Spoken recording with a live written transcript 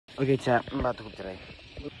Okay, chat. I'm about to hoop today.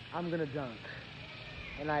 I'm gonna dunk.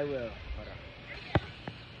 And I will. Hold on.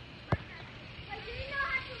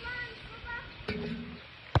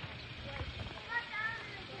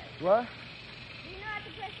 What? Do you know how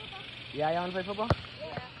to play football? Yeah, y'all wanna play football?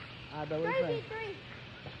 Yeah. But we're playing.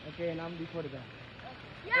 3v3. Okay, and I'm gonna be quarterback.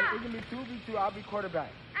 Yeah. It can be 2v2, I'll be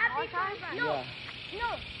quarterback. I'll be quarterback. No. Yeah.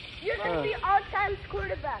 No. You're gonna be all-time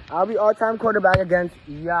quarterback. I'll be all-time quarterback against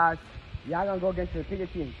y'all. Y'all gonna go against pick a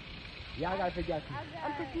team. Y'all gotta pick y'all team.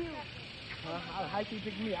 I'm confused. How can you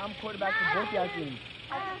pick me? I'm quarterback for both y'all teams.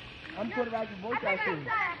 I'm quarterback for both y'all teams.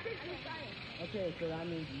 Okay, so that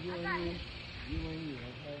means you and me,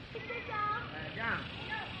 okay? Down.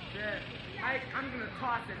 Mike, I'm gonna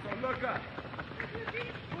toss it, so look up.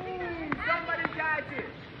 Boom! Somebody catch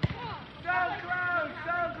it. So close,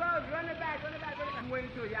 so close. Run it back, run it back, run it back. I'm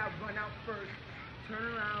waiting until y'all run out first, turn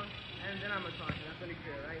around, and then I'm gonna toss it. That's gonna be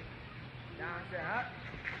clear, right? Down, set, up.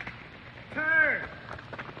 Turn.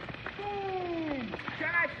 Boom!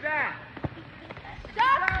 Catch that.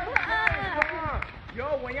 Stop. Come on. Yo,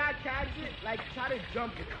 when y'all catch it, like, try to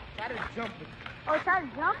jump it. Try to jump it. Oh, try to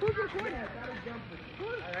jump? Who's your Yeah, try to jump it.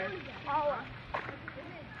 Alright? Oh.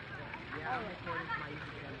 Yeah, I'm recording my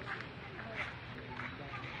YouTube channel.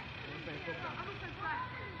 I'm playing football.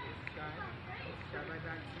 Subscribe right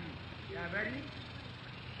back to you. Y'all ready?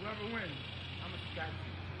 Whoever wins, I'm gonna subscribe to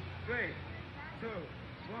you. 3, 2,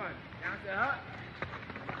 1. Down to up.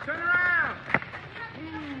 Turn around.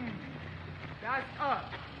 That's up.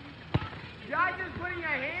 Y'all just putting your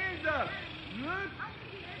hands up. Look.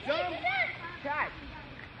 Jump. Catch.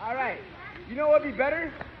 All right. You know what would be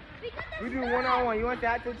better? We do one-on-one. You want the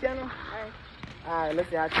actual channel? All right, let's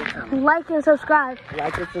see actual channel. Like and subscribe.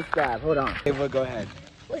 Like and subscribe. Hold on. Ava, go ahead.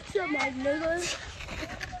 What's up, my niggas?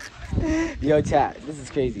 Yo, chat. This is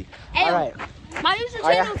crazy. Hey, all right. My YouTube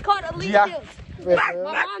channel is called Elite Shields. My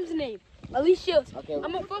mom's name. Elite Shields. Okay.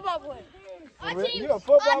 I'm a football player. You a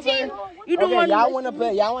football player? You don't want y'all want to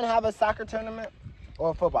play? Y'all want to have a soccer tournament or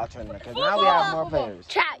a football tournament? Because now we have more players.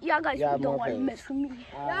 Chat, y'all guys Yeah, don't more want to players. mess with me. Yo,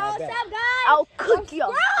 what's up, guys? I'll cook y'all.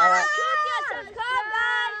 right. Subscribe,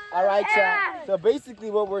 guys. All right, chat. So basically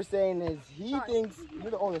what we're saying is he thinks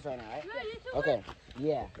you're the oldest right now, right? Okay.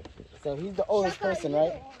 Yeah. So he's the oldest person,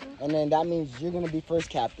 right? And then that means you're going to be first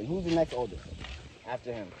captain. Who's the next oldest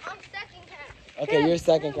after him? I'm second captain. Okay, you're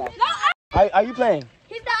second captain. Are you playing?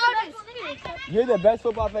 He's the oldest. You're the best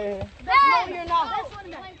football player here? No, you're not.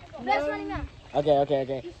 Best running man.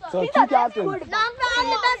 Okay. So two captains. No, I'm the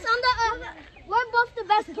best. We're both the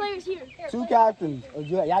best players here. Two captains.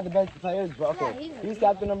 Y'all the best players, but okay. He's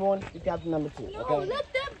captain number 1, he's captain number 2, okay?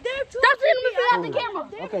 Stop saying me the camera.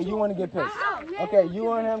 Okay, you want to get pissed. Okay, you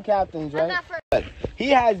and him captains, right?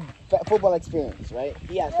 He has football experience, right?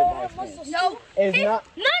 He has football experience. No. It's not.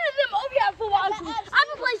 None of them over here have football experience. I've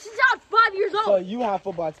been playing since I was 5 years old. So you have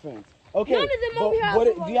football experience. Okay. None of them over here have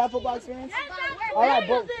football. Do you have football experience? All right,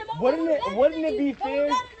 but wouldn't it be fair?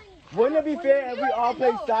 Wouldn't it be fair if we all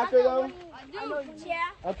played soccer though? Yeah.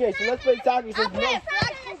 Okay, so let's play soccer.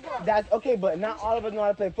 That's okay, but not all of us know how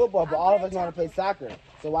to play football, but all of us know how to play soccer.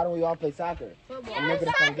 So why don't we all play soccer? And make it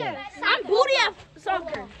a fun game. I'm booty at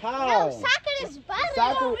soccer. How? Soccer is better.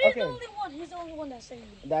 Soccer, okay. He's the only one that's saying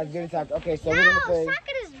it. That's good at soccer. Okay, so we're gonna play.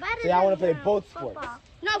 Soccer is better. So y'all wanna play both sports?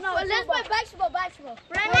 No, let's play basketball. Basketball.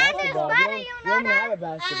 You don't even have a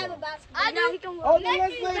basketball. I know he can Oh, then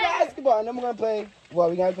let's play basketball. And then we're gonna play. What?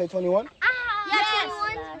 We gonna play 21? Yeah,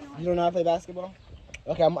 21. You don't know how to play basketball?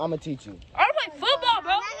 Okay, I'm gonna teach you. I play football,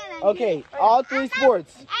 bro. Okay, all 3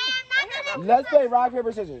 sports. Let's play rock,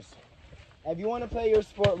 paper, scissors. If you want to play your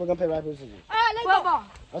sport, we're gonna play rock, paper, scissors. Football.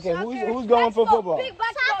 Okay, who's going for football?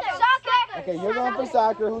 Soccer. Okay, you're going for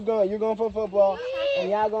soccer. You're going for football, and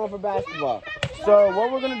y'all going for basketball. So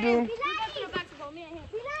what we're gonna do?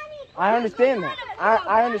 I understand that.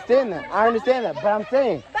 I understand that. But I'm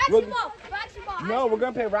saying. No, we're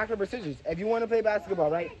gonna play rock, paper, scissors. If you want to play basketball,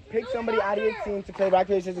 right? Pick somebody out of your team to play rock,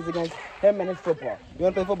 paper, scissors against him, and it's football. You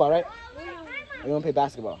want to play football, right? Or you want to play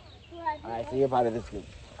basketball? All right, so you're part of this group.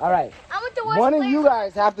 All right. One of you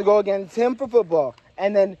guys have to go against him for football,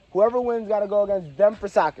 and then whoever wins got to go against them for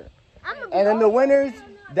soccer. And then the winners,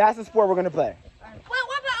 that's the sport we're gonna play. Wait,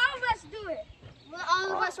 what about all of us do it?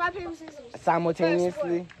 All of us rock, paper, scissors.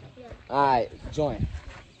 Simultaneously. All right, join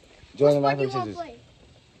the rock, paper, scissors.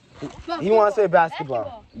 He wants to play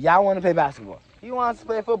basketball. Y'all want to play basketball. He wants to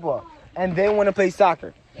play football, and they want to play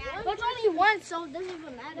soccer. But it's only one, so it doesn't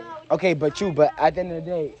even matter. Okay, but at the end of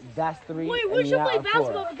the day, that's 3. Wait, we should play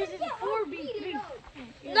basketball because it's 4v3.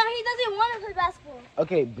 No, he doesn't want to play basketball.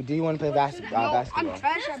 Okay, but do you want to play basketball? I'm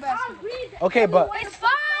trash at basketball. Okay, but It's fine.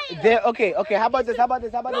 okay. How about this?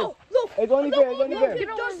 No, It's only fair. It's only fair.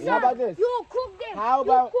 How about this? You cook them. How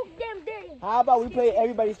about You cook them there. how about we play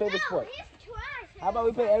everybody's favorite sport? How about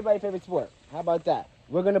we play everybody's favorite sport? How about that?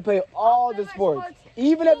 We're gonna play all the sports,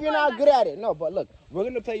 even if you're not good at it. No, but look, we're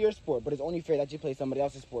gonna play your sport, but it's only fair that you play somebody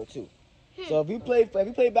else's sport too. So if you play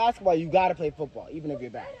basketball, you gotta play football, even if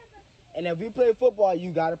you're bad. And if you play football,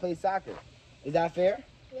 you gotta play soccer. Is that fair?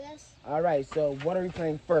 Yes. All right. So what are we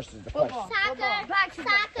playing first? Is the question.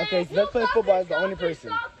 Soccer. Okay, so let's play football as the only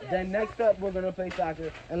person. Then next up, we're gonna play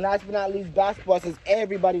soccer, and last but not least, basketball, since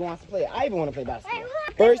everybody wants to play it. I even want to play basketball.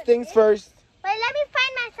 First things first. Wait, let me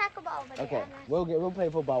find my soccer ball over Okay, there. we'll play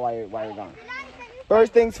football while you're gone.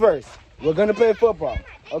 First things first, we're gonna play football,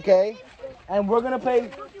 okay? And we're gonna play.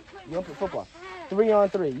 You wanna play football?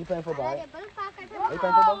 3-on-3. You playing football, right? Are you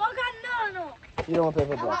playing football? You don't wanna play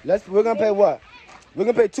football. We're gonna play what? We're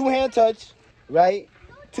gonna play 2-hand touch, right?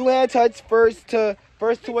 2-hand touch first to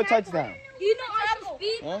a touchdown. You know how to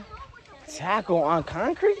speed? Huh? Tackle on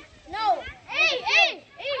concrete? No. Hey.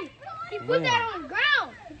 He put that on the ground.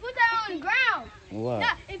 What?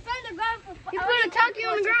 Yeah, in front of the ground. He put a tackle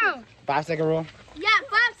on the ground. 5-second rule? Yeah,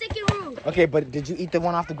 5-second rule. Okay, but did you eat the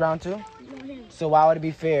one off the ground too? So why would it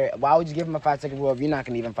be fair? Why would you give him a 5-second rule if you're not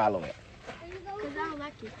gonna even follow it? Because I don't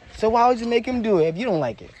like it. So why would you make him do it if you don't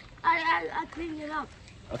like it? I cleaned it up.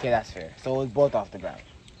 Okay, that's fair. So it's both off the ground.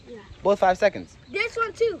 Yeah. Both 5 seconds. This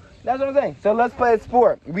one too. That's what I'm saying. So let's play a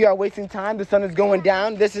sport. We are wasting time. The sun is going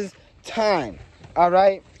down. This is time. All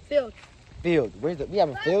right? Field. Where's we have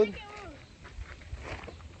a field?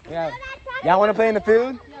 Yeah. Y'all want to play in the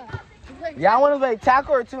field? No. Y'all want to play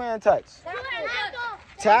tackle or 2-hand touch?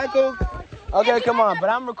 Tackle? Okay, come on. But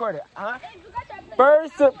I'm recording. Huh?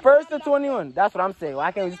 First to 21. That's what I'm saying.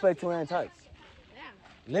 Why can't we just play 2-hand touch?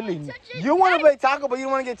 Literally, you want to play tackle, but you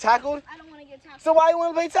don't want to get tackled? I don't want to get tackled. So why you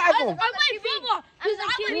want to play tackle? I play football.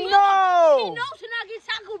 No. He knows to not get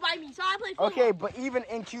tackled by me, so I play football. Okay, but even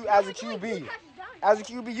in as a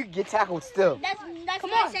QB, you can get tackled still. That's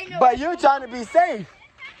come on. No. But you're trying to be safe.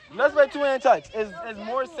 Let's play 2-hand touch. It's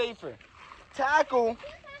more safer. Tackle,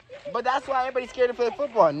 but that's why everybody's scared to play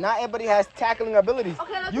football. Not everybody has tackling abilities.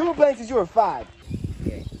 Okay, you were playing since you were 5.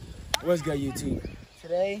 Okay, what's good, YouTube?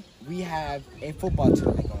 Today we have a football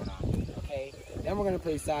tournament going on. Okay, then we're gonna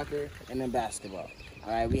play soccer and then basketball.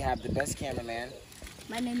 All right, we have the best cameraman.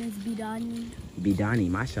 My name is Bidani. Bidani,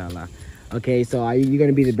 mashallah. Okay, so are you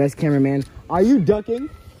gonna be the best cameraman? Are you ducking?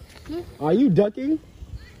 Are you ducking?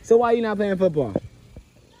 So why are you not playing football?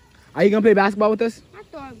 Are you gonna play basketball with us? I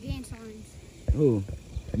throw up gang signs. Who?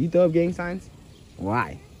 You throw up gang signs?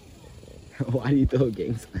 Why? Why do you throw up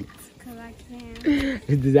gang signs? Because I can.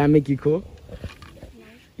 Does that make you cool? No.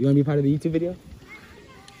 You wanna be part of the YouTube video?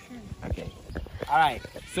 Sure. Okay. All right.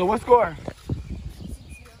 So what score?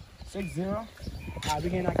 6-0. We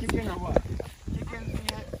can kick in or what? Kick in.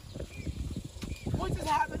 What just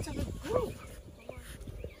happened to the group?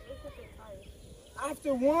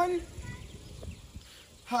 After one?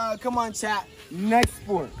 Come on, chat. Next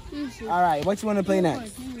sport. All right, what you want to play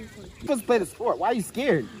next? You're supposed to play the sport. Why are you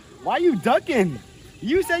scared? Why are you ducking?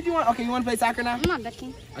 You said you want. Okay, you want to play soccer now? I'm not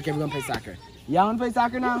ducking. Okay, we're gonna play soccer. Y'all want to play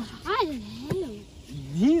soccer now? I didn't know.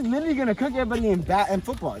 He's literally gonna cook everybody in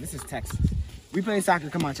football. This is Texas. We play soccer.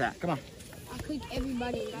 Come on, chat. Come on. I cook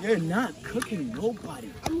everybody. You're not cooking nobody.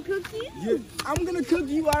 I'm cooking. I'm gonna cook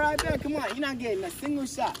you. All right, there. Come on. You're not getting a single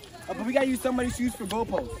shot. But we gotta use somebody's shoes for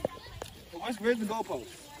goalposts. Where's the goalpost?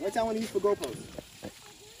 What y'all want to use for goalposts?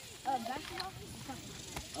 Basketball?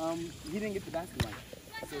 He didn't get the basketball.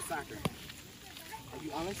 So soccer. Are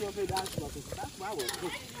you honestly gonna play basketball? Because basketball will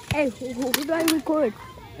cook. Hey, who do I record?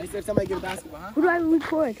 I said somebody get a basketball, huh? Who do I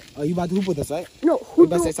record? Oh, you about to hoop with us, right? No, who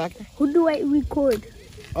about to say soccer? Who do I record?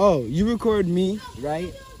 Oh, you record me,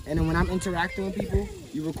 right? And then when I'm interacting with people,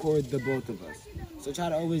 you record the both of us. So try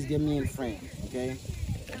to always get me in frame, okay?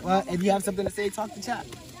 Well, if you have something to say, talk to chat.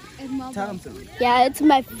 Tell them something. Yeah, it's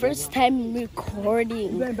my first time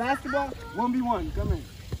recording. You playing basketball? 1v1, come in.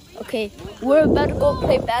 Okay, we're about to go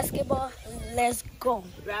play basketball. Let's go.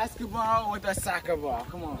 Basketball with a soccer ball.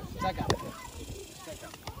 Come on, check out.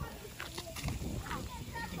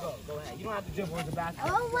 Go ahead. You don't have to dribble with the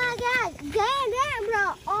basketball. Oh my God! Get there,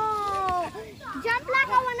 bro! Oh, jump like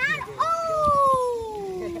a banana! Oh!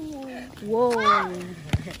 Whoa!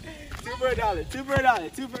 $2 for a dollar.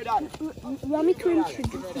 You want me to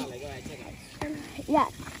introduce? Go ahead, check out. Yeah,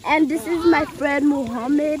 and this is my friend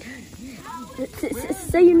Muhammad.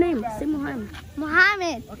 Say your name. Say Muhammad.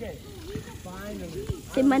 Muhammad. Okay. Finally.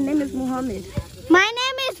 Say my name is Muhammad. My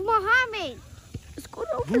name is Muhammad.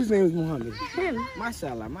 Whose name is Muhammad? Him.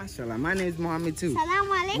 Mashallah, mashallah. My name is Muhammad too. Salaam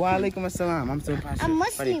alaikum. Wa alaikum assalam. I'm so passionate. I'm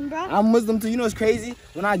Muslim, bro. I'm Muslim too. You know what's crazy?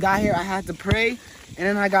 When I got here, I had to pray, and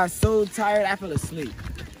then I got so tired, I fell asleep.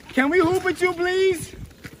 Can we hoop with you, please?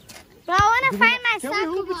 Bro, I want to find my Can we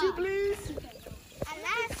hoop with you, please?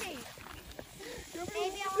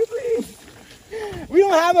 We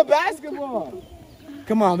don't have a basketball.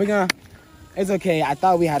 Come on, it's okay. I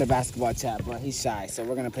thought we had a basketball chat, but he's shy, so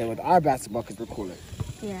we're gonna play with our basketball because we're cooler.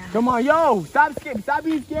 Yeah. Come on, yo, stop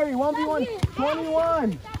being scary. 1v1,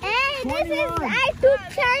 21. Hey, 21. this is I2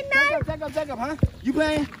 China. Check up, huh? You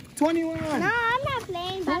playing 21? No, I'm not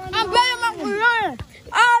playing. I'm playing my Quran.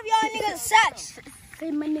 All of y'all niggas sucks.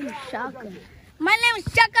 Say my name is Shaka. My name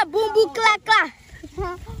is Shaka Boom Boom Clack Clack.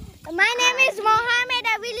 My name is Mohammed.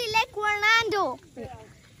 I really like Ronaldo.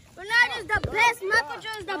 Ronaldo is the best. Michael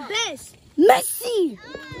Jordan is the best. Messi.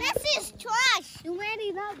 Messi is trash. You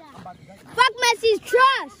already know that. Fuck Messi's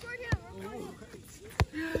trash.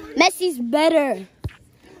 Messi's better.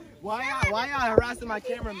 Why y'all harassing my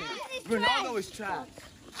cameraman? Ronaldo is trash.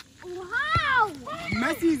 Wow.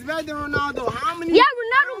 Messi's better than Ronaldo. How many? Yeah,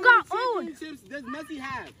 Ronaldo got old. Championships does Messi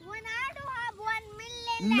have? Ronaldo have 1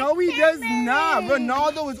 million. No, he does not.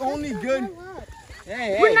 Ronaldo is only good.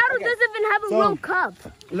 Hey, Ronaldo okay. doesn't even have a World Cup.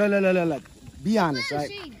 Look. Be honest,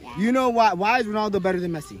 right? You know why? Why is Ronaldo better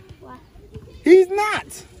than Messi? Why? He's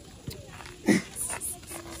not.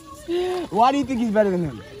 Why do you think he's better than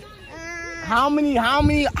him? How many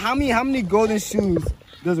golden shoes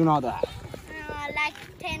does Ronaldo have? Like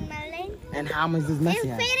 10 million. And how much does Messi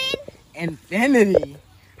have? Infinity. Infinity?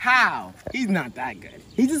 How? He's not that good.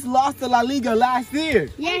 He just lost the La Liga last year.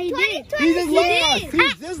 Yeah, he did. He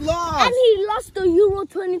just lost. And he lost the Euro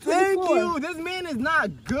 2024. Thank you. This man is not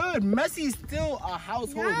good. Messi's still a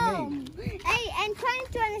household name. Hey, and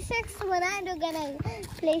 2026, Ronaldo gonna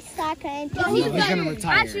play soccer. And he's gonna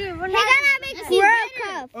retire. Actually, Ronaldo, he's gonna make the World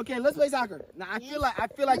Cup. Okay, let's play soccer. Now I feel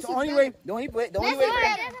like the only way no,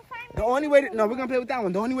 we're gonna play with that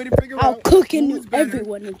one. The only way to figure I'll out cook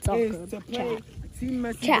everyone in soccer. is to play Team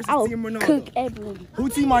Messi Chat, versus I'll Team Ronaldo. cook everyone. Who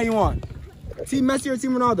team are you on? Team Messi or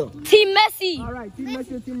Team Ronaldo? Team Messi. All right, Team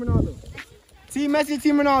Messi or Team Ronaldo? Team Messi or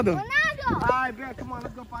Team Ronaldo? Ronaldo. All right, bet. Come on,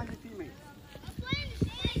 let's go find your teammates.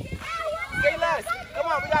 Say less. Come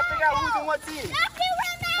on, we gotta figure out who's in what team. All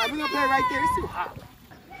right, we're gonna play right there. It's too hot.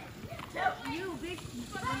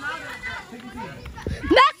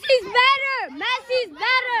 Messi's better. Messi's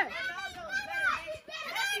better.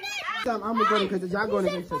 I'm recording because y'all going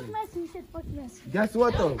against each other. Fuck Messi. Guess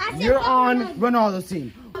what though? You're on Ronaldo's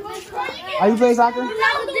team. Are you playing soccer? Ronaldo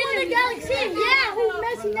won the Galaxy. Yeah,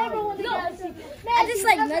 Messi never won the Galaxy. I just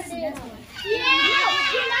like Messi.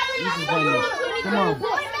 This is funny. Come on.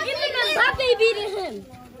 You think Mbappe beating him?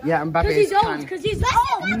 Yeah, Mbappe is kind. Because he's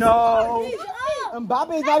old. No.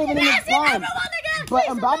 Mbappe is not even in his Messi prime. never won the Galaxy. But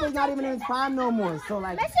Mbappe is not even in his prime no more. So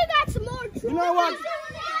like, Messi got some more. you know what?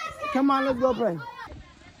 Come on, let's go play.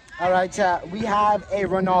 All right, chat. We have a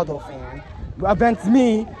Ronaldo fan against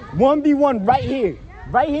me. 1v1 right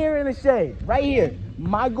here in the shade, right here.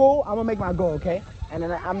 My goal, I'm gonna make my goal, okay? And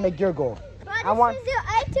then I'm gonna make your goal. I want.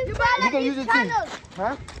 You can use your team,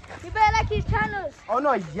 huh? You better like his channels. Oh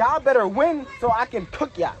no, y'all better win so I can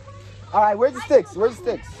cook y'all. All right, where's the sticks? Where's the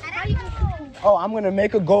sticks? Oh, I'm gonna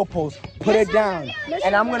make a goalpost, put it down,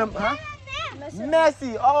 and I'm gonna, huh?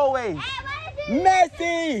 Messi, always.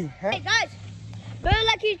 Messi. Hey guys, better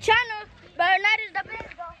like his channel. Better not is the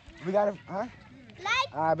best though. We gotta, huh?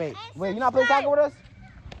 Like. All right, babe. Wait, you not playing soccer with us?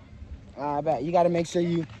 I bet you gotta make sure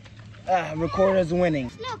you record us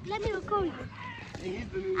winning. Look, let me record you. Hey,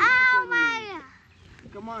 Oh my God.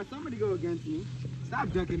 Come on, somebody go against me.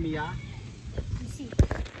 Stop ducking me out. You see.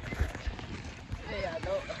 Hey, I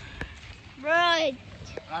don't. Right.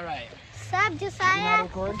 All right. Stop, You Josiah. not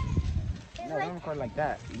record? No, don't record like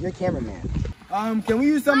that. You're cameraman. Can we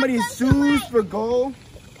use somebody's shoes for goal?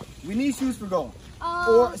 We need shoes for goal.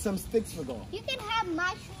 Or some sticks for goal. You can have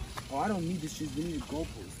my shoes. Oh, I don't need the shoes. We need a goal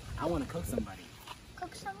post. I want to cook somebody.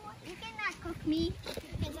 Cook someone? You cannot cook me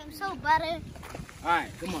because I'm so butter. All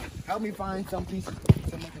right, come on. Help me find some pieces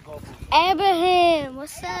to make a goal post. Abraham,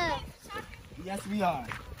 what's up? Yes, we are.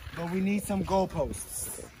 But we need some goal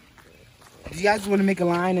posts. Do you guys want to make a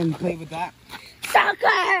line and play with that?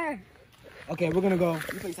 Soccer! Okay, we're going to go.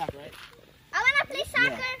 You play soccer, right? I want to play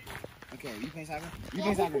soccer. Yeah. Okay, you play soccer? You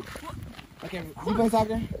play soccer. Okay, you play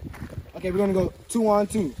soccer? Okay, we're going to go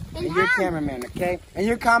 2-on-2. And you're cameraman, okay? And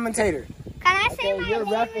you're commentator. Can I say my You're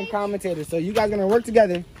name? ref and commentator. So you guys are going to work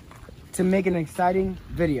together to make an exciting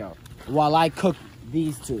video while I cook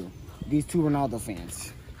these two Ronaldo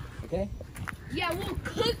fans. Okay? Yeah, we'll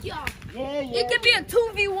cook y'all. Yeah. It could be a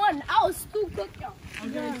 2v1. I'll still cook y'all.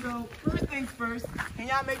 so first things first, can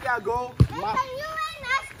y'all make that goal? Hey, you ain't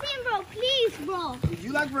us team, bro. Please, bro. If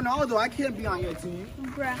you like Ronaldo, I can't be on your team.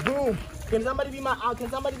 Bruh. Boom. Can somebody be my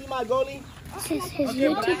goalie? This is his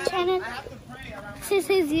YouTube channel. I have to pray around This is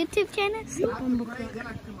his YouTube channel. I have to pray, then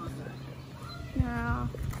I come outside. No.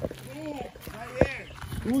 Right here.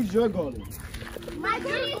 Who's your goalie? My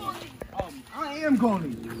goalie. I am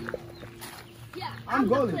goalie. Yeah, I'm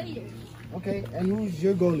goalie. Okay, and who's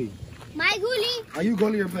your goalie? My goalie. Are you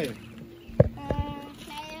goalie or player?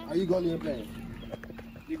 Player. Are you goalie or player?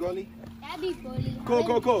 You goalie? That'd be goalie.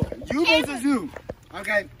 Cool. You versus you.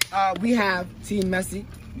 Okay, we have Team Messi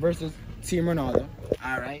versus Team Ronaldo.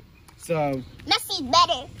 All right. So. Messi's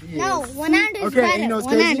better. Yes. No, Ronaldo's okay, better. you know what's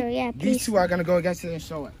crazy? Ronaldo, yeah, please. These two are gonna go against it and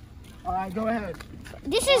show it. All right, go ahead.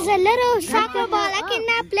 This is a little soccer ball. I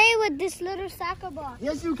cannot play with this little soccer ball.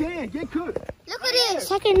 Yes, you can. Get cooked. Look at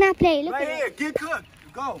this. I cannot play. Look Right at here. it. Get cooked.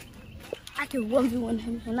 Go. I can 1v1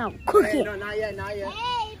 him and I'll cook Hey, it. no, not yet.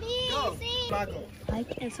 Hey, Go. B, C. Go. Like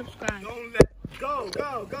and subscribe. Don't let. Go.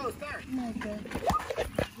 Start. No good.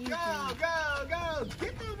 Go.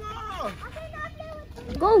 Get the ball.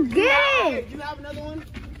 Go get Hey, it. do you have another one?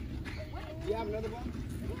 Do you have another ball?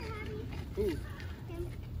 Who? Well,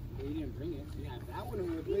 you didn't bring it. You have that one in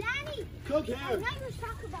your place. Nanny, Cook him. I'm not going to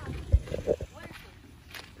talk about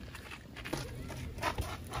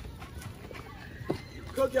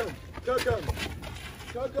Cook him.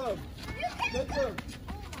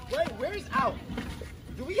 Wait, where's out?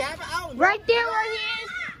 Do we have it out? Right there where he is.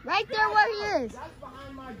 Right there where he is. That's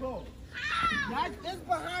behind my goal. That's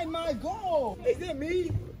behind my goal. Is it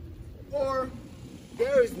me? Or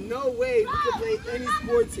there is no way we can play any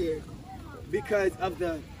sports here because of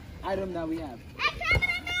the item that we have.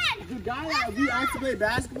 The guy that we asked to play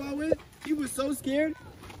basketball with, he was so scared.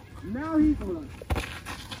 Now he's on.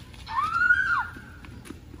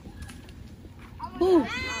 Boom.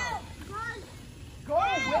 Go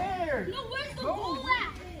where? No, where's the Go goal at? where?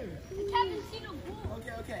 I haven't seen a goal.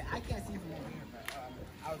 Okay. I can't see from over here, but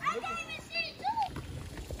I was I looking. can't even see it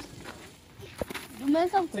too. You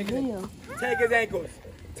messed up the video. Take his ankles.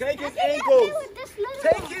 Take his I ankles. can't play with this little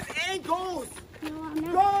Take ball. his ankles. No, I'm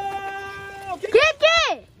not. Go! Kick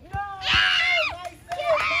it! No!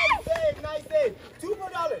 Nice save. $2 more.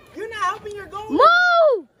 You're not helping your goalie.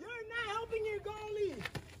 Move! You're not helping your goalie.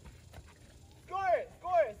 Score it.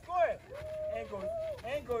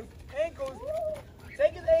 Ankles.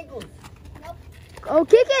 Take his ankles. Oh,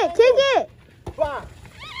 kick it! Bam.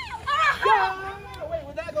 Yeah. Wait,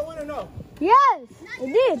 was that go in or no? Yes, it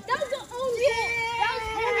did. Yeah.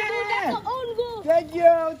 That's the own goal. Thank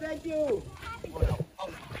you.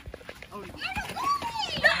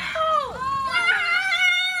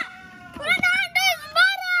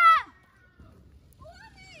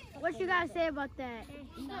 What you gotta say about that?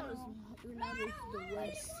 Ronaldo's the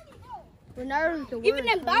worst. Ronaldo's the worst. Even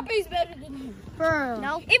Mbappe's better than him. Bro.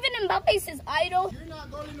 No. Even Mbappe's his idol. You're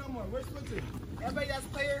not goalie no more. We're switching. Everybody that's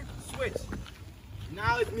player, switch.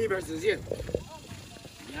 Now it's me versus you.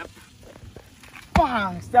 Yep.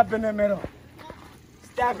 Bang! Step in the middle.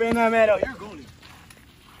 You're goalie.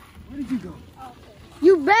 Where did you go?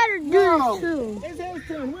 You better do No. this too. It's his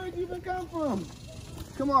turn. Where did you even come from?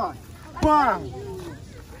 Come on. Bang!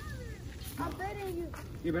 I'm better than you.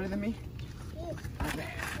 You're better than me?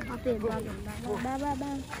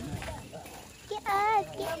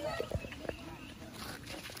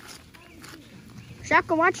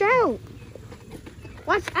 Shaka, watch out.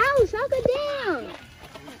 Watch out, Shaka down.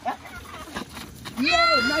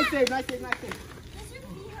 No, nice save.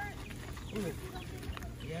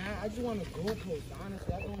 Yeah, I just want to goal post,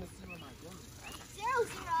 honestly. I don't want to see where my goal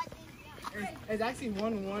is. It's actually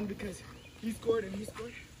 1-1 because he scored and he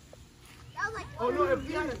scored. Oh no, if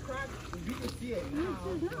we had a crack, we could see it.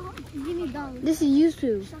 This is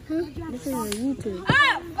YouTube. This is a YouTube.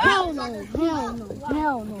 Hell no. Okay,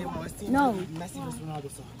 well, it's team No. Messi versus Ronaldo,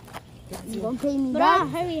 so. You gonna pay me back?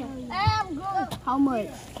 Hurry up. How much?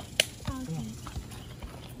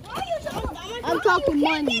 I'm talking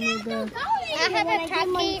money, nigga. I have a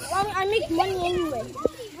turkey. I make money anyway.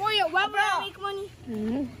 Royal, why would I make money?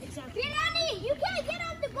 You can't get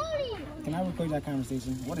off the goalie. Can I record that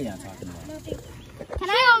conversation? What are y'all talking about?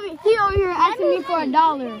 He over here asking me for $1.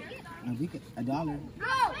 No, we could, $1.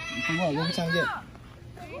 Come on, what we trying to get?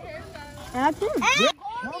 That's it.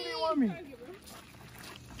 Tell me.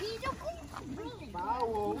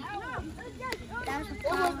 Foul. It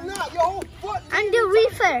was not your whole foot. I'm the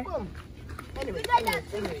reefer. Anyway.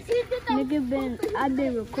 Nigga, I've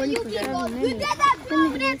been recording for 7 You minutes. did that, bro.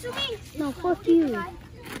 That's me. No, fuck you.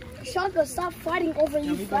 Shaka, stop fighting over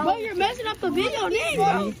you. Bro, you're messing up the video,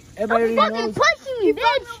 nigga. Everybody Fucking knows. punching me,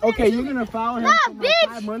 bitch. Okay, you're gonna foul him from like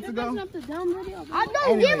 5 months ago? I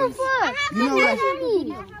don't give a fuck. You know what?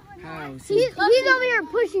 Me. How? He's over here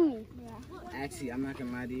pushing me. Actually, I'm not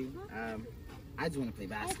gonna lie to you. I just want to play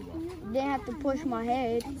basketball. They have to push my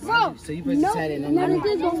head. Bro, so you pushed his head in.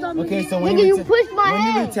 Okay, so when Nigga, you pushed my when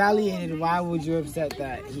you head. retaliated, why would you upset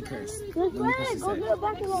that he cursed? Go When you pushed his head?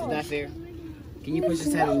 Is that fair? Can you push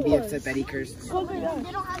his head and be upset that he cursed? They don't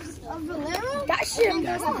have a Valero? That shit.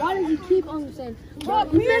 Why does he keep on saying?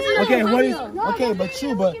 Okay, what is? Okay,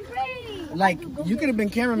 but like you could have been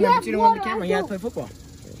cameraman, but you didn't want to be cameraman. You had to play football.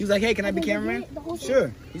 He was like, "Hey, can I be cameraman?"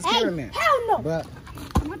 Sure, he's cameraman. Hell no. But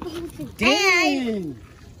dang,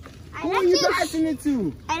 who are you passing it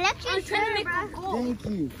to? I let you try to make a goal. Thank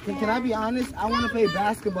you. Can I be honest? I want to play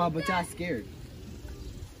basketball, but y'all scared.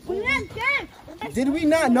 Did we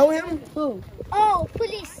not know him? Who? Oh,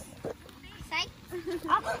 police. Psych. He's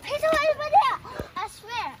over there. I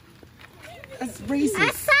swear. That's racist.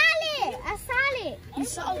 I saw it. You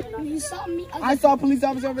saw me. I saw a police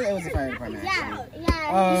officer over there. It was a fire department.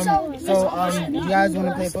 Actually. Yeah. You guys want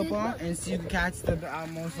to play football and see who can catch the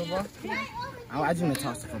most football? I just want to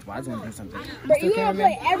toss the football. I just want to do something. But you want to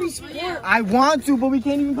play every sport. I want to, but we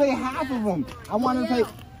can't even play half of them. I want to play.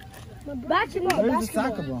 Basketball. Where's the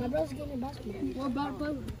soccer ball? My brother's getting basketball. What about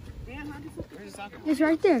play? Where's the soccer ball? It's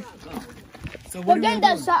right there. So what do we do?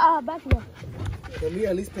 Basketball. Can we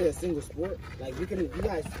at least play a single sport? Like we can, you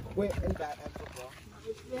guys quit in football.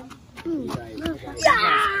 You guys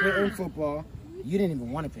quit in football. You didn't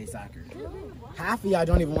even want to play soccer. Half of y'all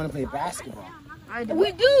don't even want to play basketball.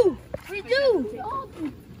 We do.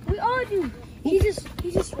 We all do. He just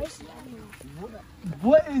racing.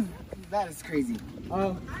 What is that? Is crazy.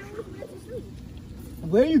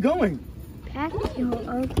 Where are you going? Pack your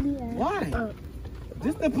ugly ass. Why?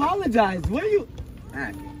 Just apologize. What are you?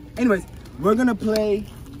 Alright. Anyways, we're gonna play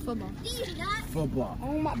football.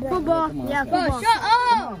 Oh my bro. Football. Yeah, football. Shut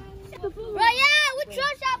up. Bro, yeah, we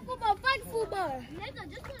trust our football. Fuck football.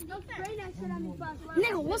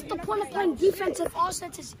 Nigga, what's the point of playing defense if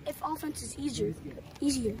offense is easier?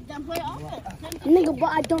 Then play offense. Nigga, but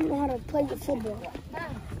I don't know how to play the football.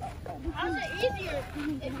 How's it easier?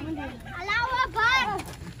 Allow a bar.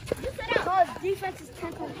 Because defense is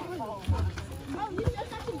 10 times harder. Oh, you just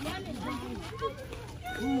have to run it.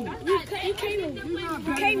 You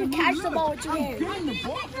can't even catch the ball with your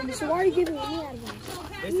hand. So why are you giving me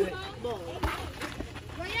advice?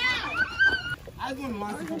 I just want to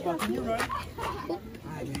launch the football. Can you run?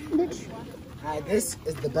 Alright, this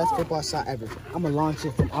is the best football shot ever. I'm gonna launch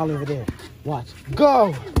it from all over there. Watch.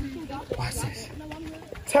 Go! Watch this.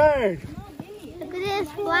 Turn! Look at this.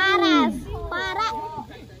 Juarez.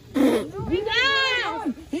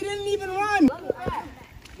 He didn't even run!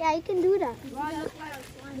 Yeah, you can do that. Run it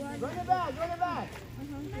back.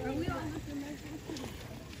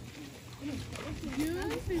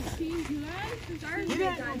 He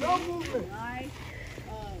didn't, no movement.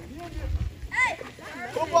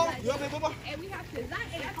 Football? You want to play football?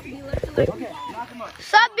 Okay, knock him up.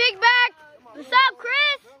 What's up, Big Back? What's up,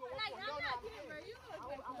 Chris?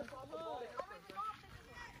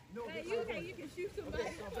 You can shoot somebody.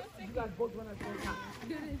 You guys both run at the same time.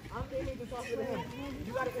 I'm aiming this off to him.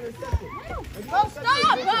 You gotta intercept it. Oh,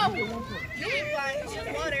 stop! Whoa! You need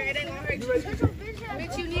water. It ain't gonna hurt you.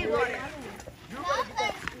 Bitch, you need water.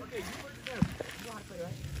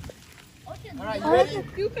 Alright, you ready?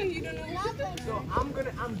 You don't know. So I'm giving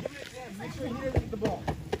it to him. Make sure he doesn't get the ball.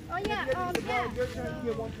 Oh, yeah. It's your turn to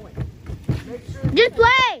get 1 point. Make sure. Just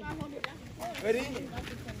play. Ready?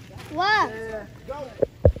 What? Yeah. Go.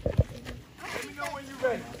 Let me know when you're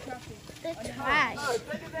ready. The trash.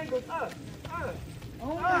 Second angle.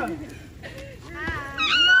 No!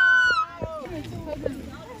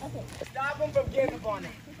 Stop him from getting the ball now.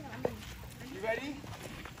 You ready?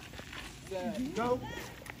 Set. Go.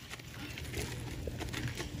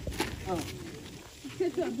 I'm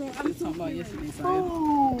talking about yesterday,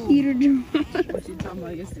 Keter What you talking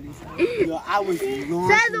about yesterday, Yo, I was launching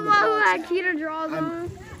Says the one who had Keter draws on.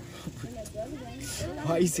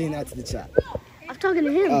 Why are you saying that to the chat? I'm talking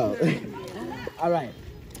to him. Oh. All right.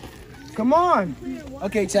 Come on.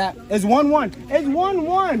 Okay, chat. It's 1-1. It's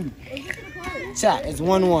 1-1. Chat, it's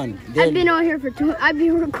 1-1. I've been on here for I've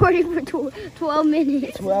been recording for 12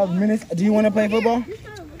 minutes. 12 minutes. Do you want to play football?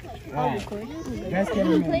 All right. That's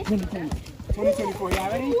cameraman. 2024. Y'all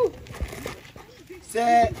ready?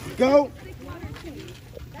 Set. Go.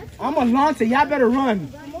 I'm going to launch it. Y'all better run.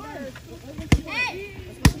 Hey,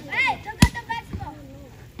 don't get the basketball.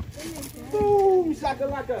 Boom.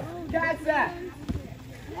 Shakalaka. Catch that.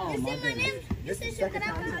 Oh, You my say my goodness. name? You This say is the second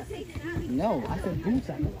Shakalaka? time. No, I said boom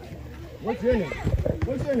shakalaka. What's your name?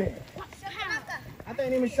 What's your name? Shakalaka. My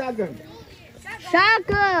name is Shotgun.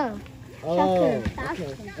 Shaka. Oh, okay.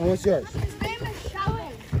 And what's yours?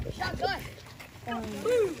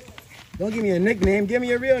 Don't give me a nickname. Give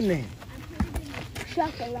me a real name.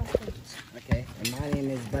 Shaka. Okay. And my name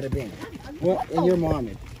is Bada Bing. Well, and you're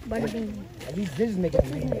Mohammed. Bada Bing. These just make a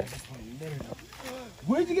name.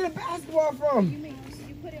 Where'd you get a basketball from?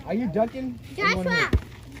 Are you ducking?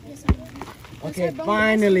 Okay,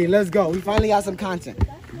 finally, let's go. We finally got some content.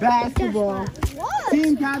 Basketball.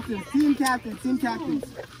 Team captains, team captains, team captains.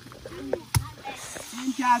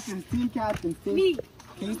 Team captains, team captains. Me.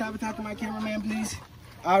 Can you stop attacking my cameraman, please?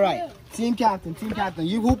 All right, team captain, team captain.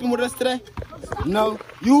 You hooping with us today? No.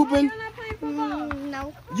 You hooping?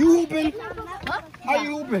 No. You hooping? Are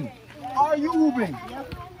you hooping? Are you hooping?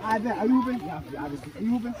 I bet. Are you hooping? Yeah, obviously. Are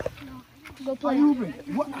you hooping? Go play. Are you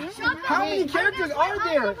hooping? What? How many characters are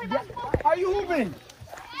there? Are you hooping?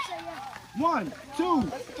 1, 2,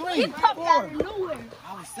 3, 4. I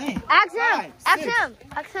was saying. Ask him. 5, 6. Ask him.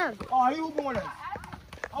 Ask him. Oh, are you hooping with us?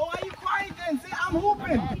 Oh, are you quiet then? Say I'm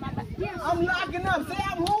hooping. I'm locking up. Say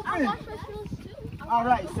I'm hooping. All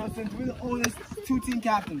right. So since we're the oldest 2 team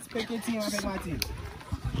captains, pick your team. I'll pick my team.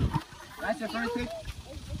 That's your first pick.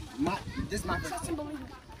 This is my first team. All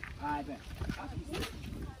right, bet.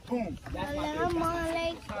 Boom. That's my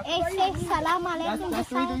pick. That's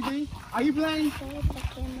 3. Are you playing?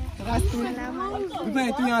 So that's 3. We're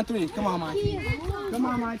playing 3-on-3. Come on, my team. Come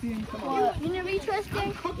on, my team. Come on. You never eat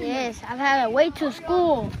Tristan? Yes, I've had to wait to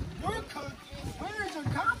school. Where's your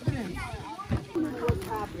confidence?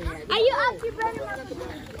 Are you actually brother?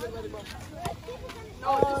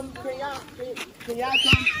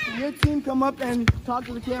 Can your team come up and talk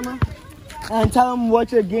to the camera? And tell them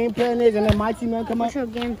what your game plan is, and then my team will come up. What's your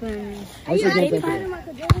game plan? What's your game plan?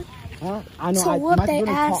 Huh? I know. So what my they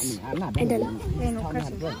student taught ask, me. I'm not better than them. and Taught me how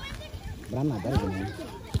to play. But I'm not better than them.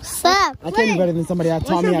 Stop. I can be better than somebody that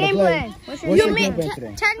taught me how to play. What's your game plan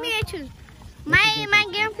today? Tell me a truth. My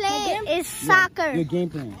game plan is soccer. Your game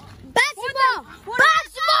plan. Basketball.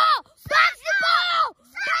 Basketball. Basketball.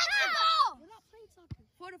 Basketball.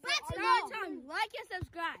 For the first time, like and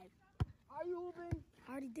subscribe. Are you hooping?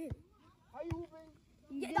 I already did. Are you hooping?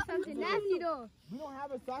 You did something nasty though. We don't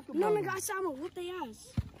have a soccer ball. No, nigga, I saw him whoop their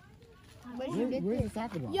ass. Where's the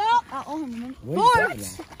soccer ball? Yo, I owe him, man. Where's the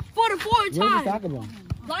soccer ball? For the 4th Where's the time. soccer ball?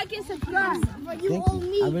 Like and subscribe. Thank you.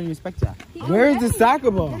 I really respect y'all. Where's the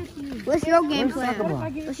soccer ball? What's your game Where's the soccer ball?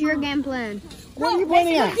 plan? What's your game plan? What are you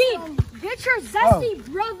pointing at? Get your zesty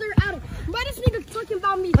brother out of. But this nigga talking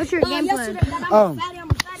about me. What's your game plan?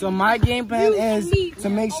 So my game plan is to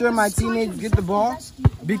make sure my teammates get the ball,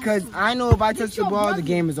 because I know if I touch the ball, the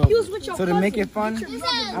game is over. So to make it fun,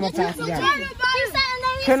 I'm gonna pass it down.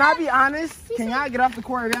 Can I be honest? Can y'all get off the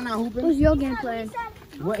court if y'all not hooping? What's your game plan?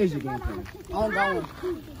 What is your game plan? I don't got one.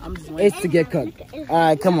 I'm just waiting. It's to get cooked. All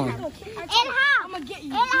right, come on. And how?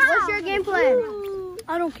 What's your game plan?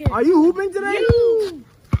 I don't care. Are you hooping today?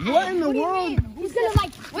 What in the world? He's gonna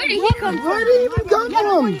like. Where did he come from? Where did he even come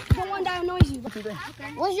from? The one that annoys you.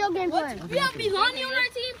 What's your game plan? We have Milani on our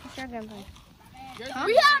team. What's your game plan?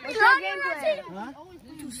 We have Milani on our team. Huh?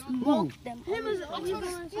 Smoke them.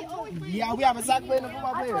 Yeah, we have a soccer player and a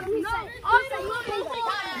football player.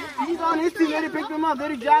 He's on his team. They didn't pick him up. They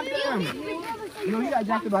didn't draft him. No, he got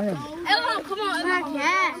drafted by him. Elham, come on.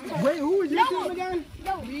 Elham. Wait, who was your team again?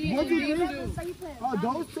 1, 2, 3? Oh,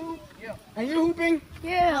 those 2? Yeah. And you're hooping?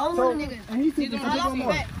 Yeah, all So, the niggas. and he's hooping. So pick one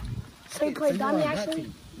more. So you play dummy actually?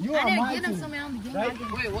 You are my team. Right?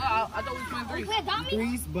 Wait, what? I thought we were playing 3.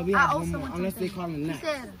 Threes, but we have one more. Unless they call him next.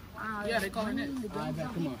 Yeah, they call her next. I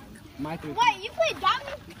bet. Come on. My 3. Wait, you play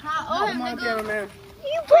dummy? Come on, cameraman.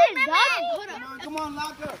 You play dummy? Come on,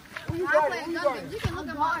 lock up. Who you guarding? Who you guarding? You can look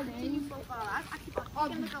at my team profile. I keep on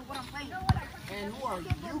looking at what I'm playing. And who are you?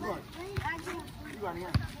 You guarding? You guarding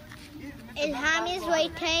him. Ilham is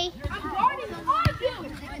right here. I'm guarding all of you.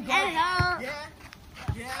 Hello.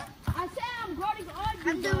 Yeah. I said I'm guarding all of you.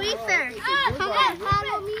 I'm the reefer. Come on,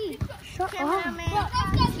 follow me. Shut up. Cameraman.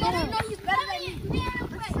 He's better than me.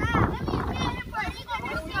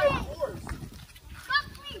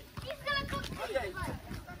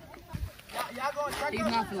 He's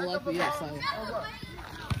not gonna let me yet, so.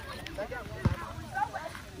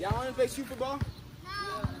 Y'all want to play shoot football?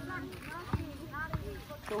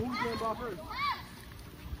 So who's playing ball first?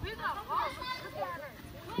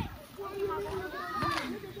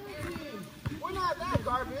 We're not that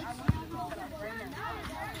garbage.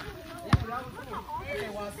 Okay,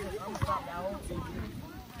 watch this. I'm gonna stop that whole team.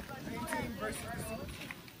 18 versus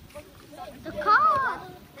 16. The car.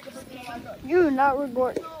 You're not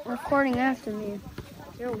recording after me.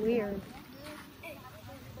 You're weird.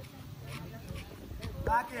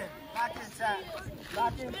 Lock in. Lock in, chat.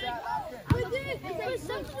 Lock in, chat. Lock in.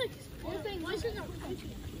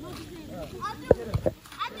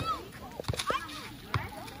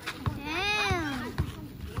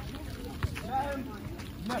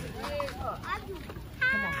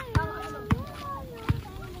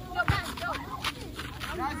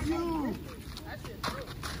 That's you.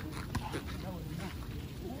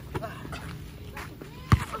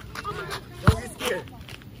 Don't get scared.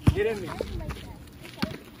 Get in me.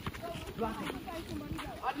 Block it.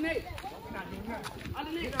 Alternate.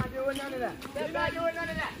 You're not doing none of that. You're not doing none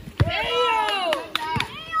of that.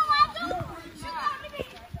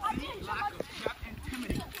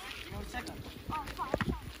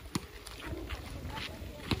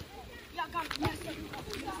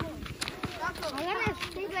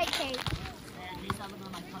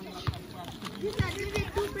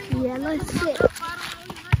 Yeah, let's sit.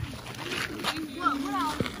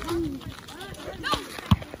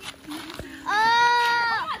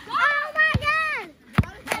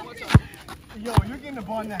 Yo, you're getting the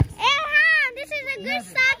ball next. Ilham, this is a good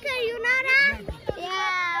soccer, you know that?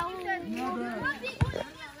 Yeah.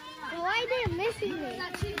 Why are they missing it?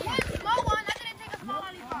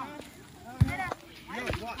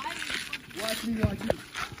 Watch me, watch you.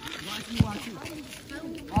 Watch me, watch you.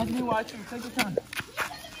 Watch me, watch you. Take your time.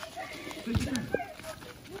 Take your time.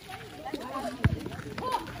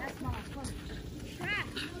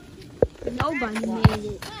 Nobody made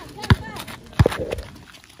it.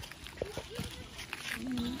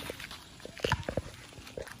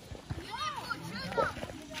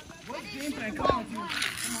 What's game plan? Come on, team.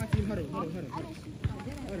 Come on, team. Huddle.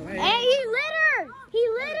 Hey. Hey, he littered! He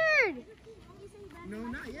littered! No,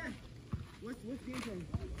 not yet. What's game plan?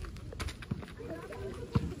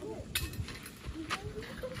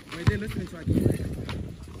 Wait, they're listening to our game plan.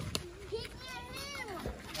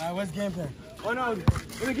 Alright, what's game plan? Oh no,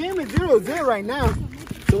 the game is 0-0 right now.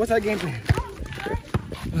 So what's our game plan?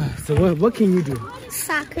 So what can you do?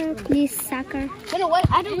 Soccer, please, soccer.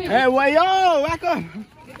 Hey, wait, yo, back up.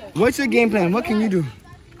 What's your game plan? What can you do?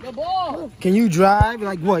 The ball. Can you drive?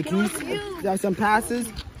 Like what? Can you have some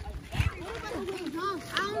passes?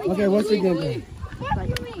 Okay, what's your game plan?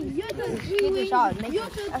 Get the shot.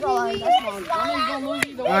 That's all I need.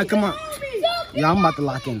 All right, come on. Yeah, I'm about to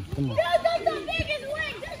lock in. Come on.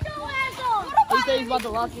 He said he's about to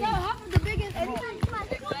lock in.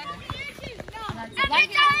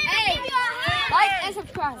 Hey, like and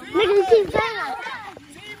subscribe. Look at keep saying that.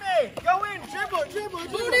 Teammate, go in, dribble.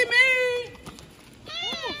 Booty me.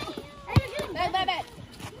 Back.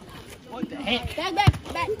 What the heck?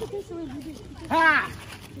 Back. Ha!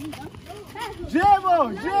 Dribble.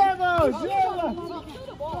 Go.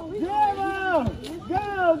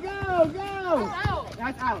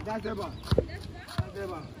 That's out. That's their ball.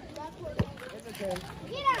 It's okay.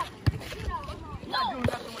 Get up. You're not doing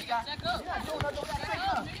nothing with that.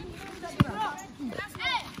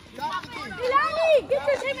 Ilani, get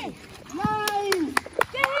this him. Nice.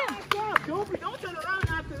 Get him. Don't turn around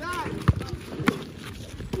after that.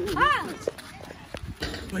 Ah.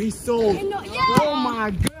 But he's so. Oh my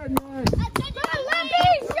goodness.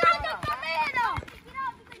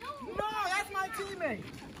 No, that's my teammate.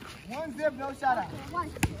 1-0, no shout out.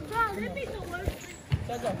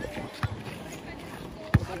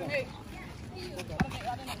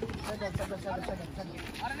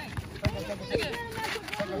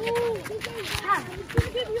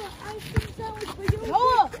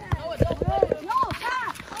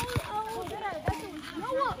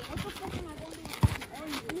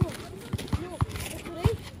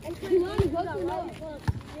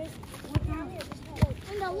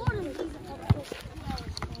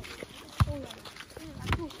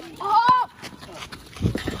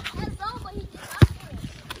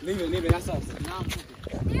 Leave it, that's us.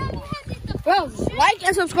 Bro, like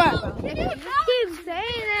and subscribe. Keep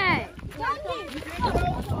saying that.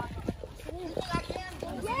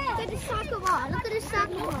 Look at the soccer ball. Look at the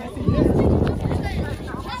soccer ball.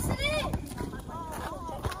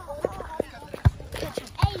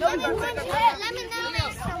 Hey, let me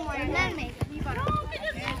someone. Let me.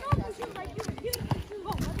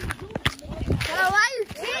 Why you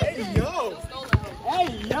chasing? Hey,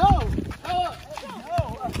 yo.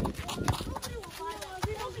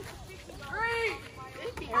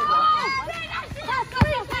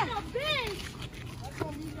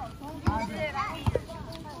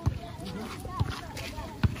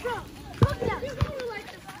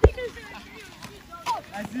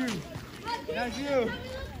 That's you.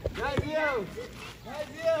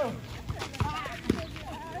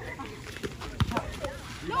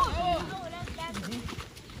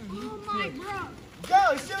 Go,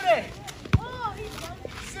 shoot it.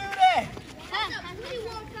 Shoot it.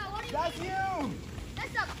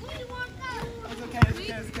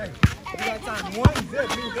 one zip.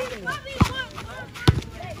 You hitting.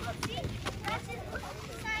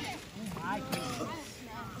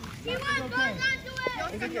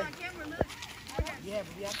 It's okay. Yeah,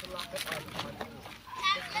 but we have to lock up.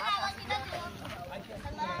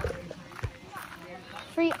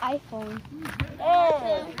 Free iPhone.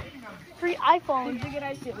 Oh. Free iPhone. Free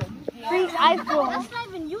iPhone. That's not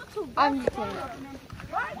even YouTube. I'm just kidding.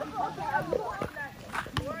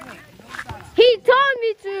 He told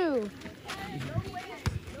me to.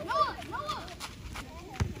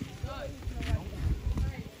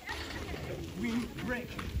 We break.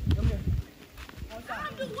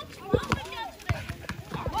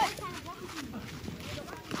 What's wrong with you today?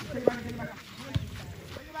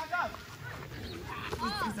 Take it back up.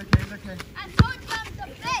 It's okay, it's okay. I told you I'm the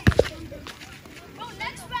best. Bro,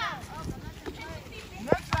 next round.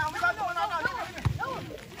 Next round, we got going on.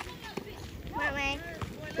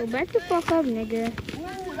 Go back the fuck up, nigga.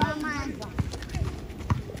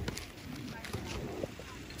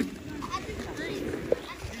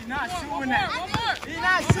 He's not shooting that. He's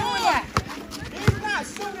not shooting that. He's not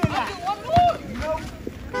shooting that. Nope.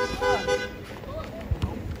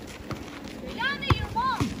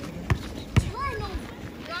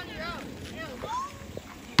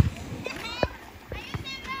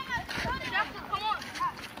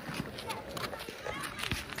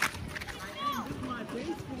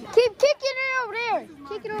 Keep kicking it over there.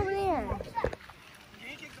 Kick it over there.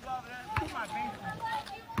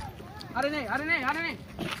 I don't know.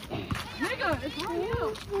 Nigga, it's right here.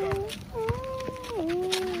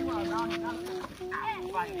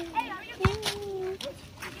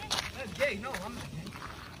 That's gay. No, I'm not gay.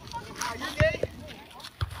 Are you gay?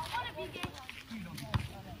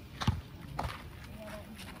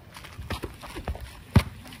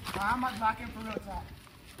 I'm not knocking for real time.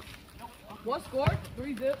 What score?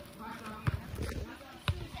 3 zip.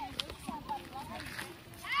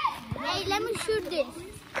 Hey, let me shoot this.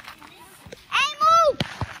 Hey, move!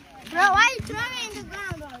 Bro, why you throwing me in the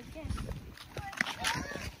ground, bro?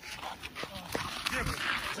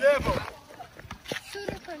 Dribble. Shoot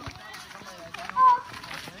it for me.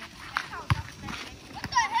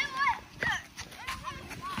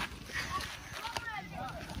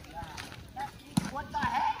 What the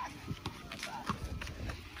heck?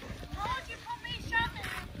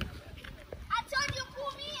 I told you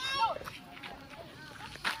pull me out.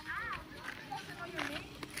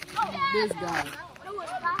 This guy.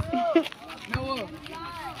 Noah.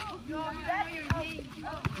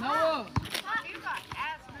 Noah.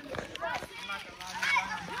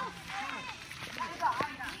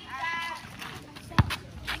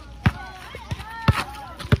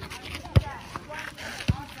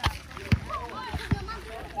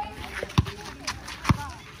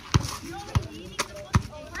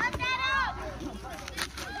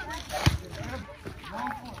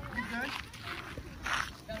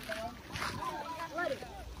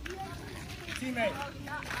 Teammate.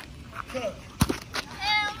 Cook.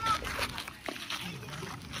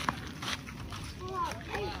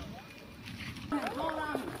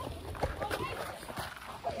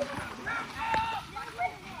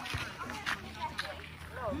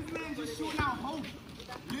 This man just shooting out hope.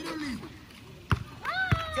 Literally.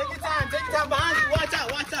 Take your time behind you. Watch out.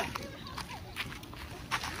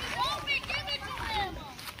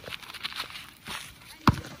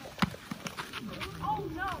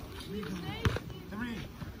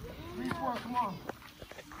 Three, 4, come on.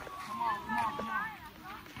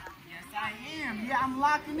 Yes, I am. Yeah, I'm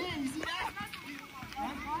locking in. You see that?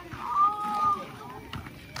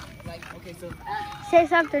 Okay, so. Say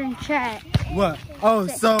something in chat. What? Oh,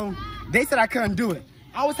 so they said I couldn't do it.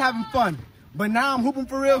 I was having fun, but now I'm hooping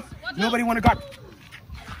for real. Nobody want to guard.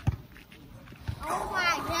 Oh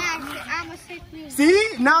my gosh, I'm a sick man.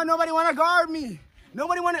 See? Now nobody want to guard me.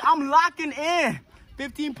 I'm locking in.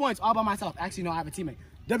 15 points all by myself. Actually, no, I have a teammate.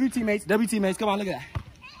 W teammates. Come on, look at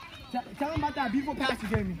that. Tell them about that beautiful pass you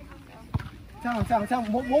gave me. Tell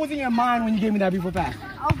them. What was in your mind when you gave me that beautiful pass?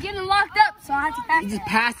 I was getting locked up, so I had to pass You just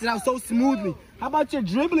passed it out so smoothly. How about your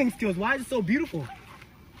dribbling skills? Why is it so beautiful?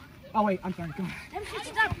 Oh, wait, I'm sorry. Come on. Them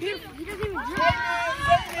shit's not beautiful. He doesn't even dribble. Guys,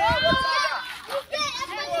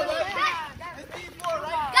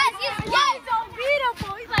 he's so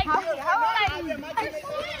beautiful. He's like,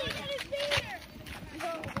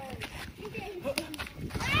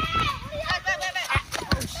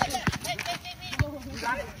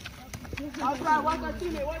 What's our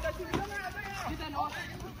teammate?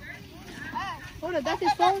 Hold on, that's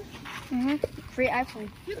his phone? Free iPhone.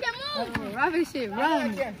 you can move. Robin shit,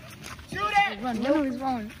 run. Shoot it! Run, no, he's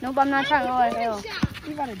wrong. Nope, I'm not trying to go like hell.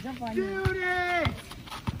 He's about to jump on you. Shoot it!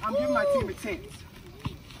 I'm giving my team a chance.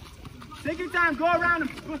 Take your time. Go around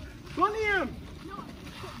him. Bully him.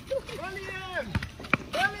 Bully him.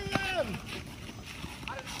 Bully him.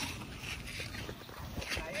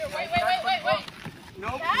 Wait.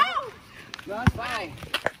 Nope. No. No, it's fine.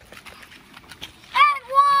 And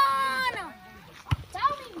one.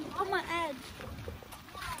 Tell me. On my edge.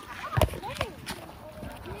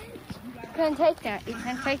 You can take that. You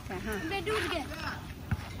can take that, huh? They do it again.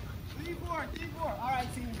 3-4. All right,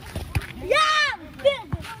 team. Yeah.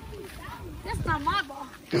 That's not my ball.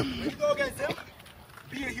 When you go against him,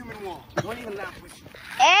 be a human wall. Don't even laugh with you.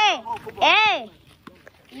 Hey. Hey.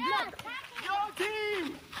 Yo,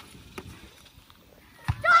 team.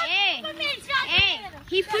 Hey.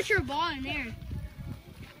 He put your ball in there.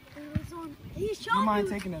 He's You showing mind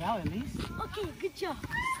you. taking it out at least? Okay, good job.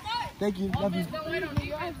 Thank you. Love you. Don't wait on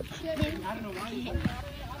me. I don't know why you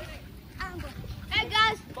Hey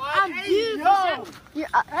guys, I'm Hey, beautiful. yo.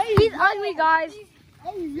 He's ugly, guys.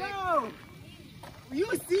 Hey, yo. You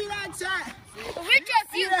see that chat?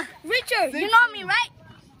 Richard, you know me, right?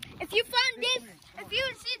 If you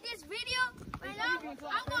see this video right now, I'm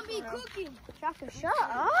gonna be cooking. Shaka, shut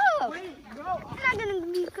up. Wait, go. I'm not gonna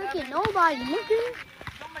be cooking nobody. Looking.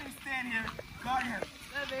 Somebody stand here. Guard him.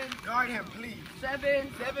 7. Guard him, please.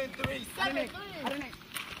 7. 7-3. 7-3.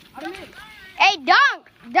 Hey, dunk.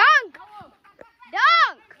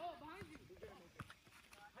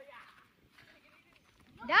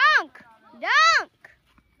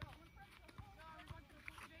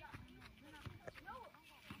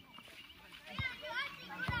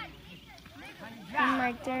 I'm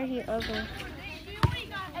right there, he ugly.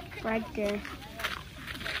 Right there.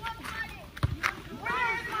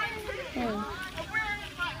 Hey.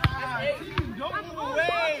 Don't move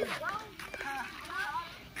away.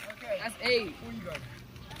 Okay. That's 8. Who you guarding?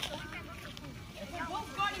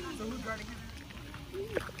 So who's guarding you?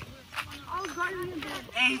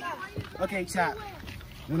 8. Okay, chat.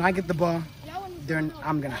 When I get the ball, then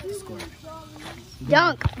I'm gonna have to score.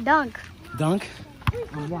 Dunk. Dunk.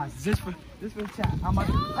 Watch. This for chat. I'm about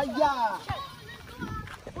to. Hiya!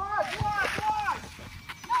 Watch!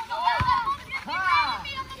 Ha!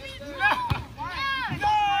 No!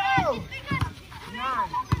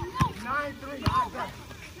 9-3.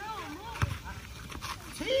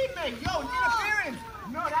 Teammate, yo, interference.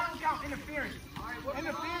 No, that don't count. Interference.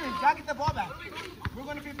 Y'all get the ball back. We're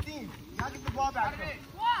going to 15. Y'all get the ball back.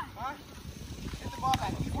 Huh? Get the ball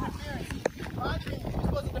back. Keep interference. You're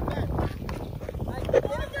supposed to defend.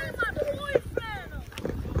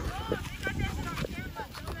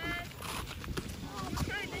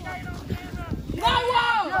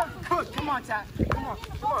 Come on, Tat. Come on.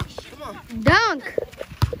 Dunk.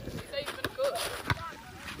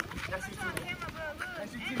 That's your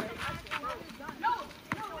teammate.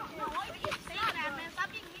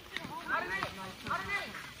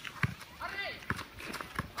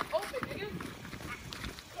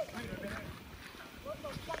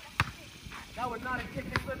 That was not a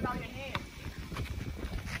kick that slipped out of your hand.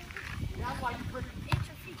 That's why you put it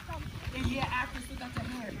in here after it slipped out your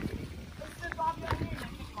hand. It slipped off your hand and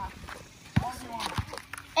kicked off your arm.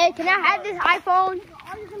 Hey, can I have this iPhone?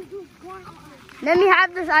 Let me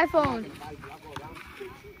have this iPhone.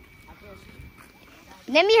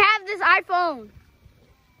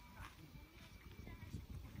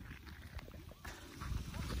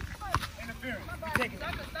 Interference. You taking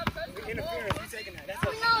that. Interference. You taking that. That's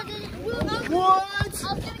okay. No, What? No,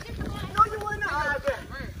 you wouldn't.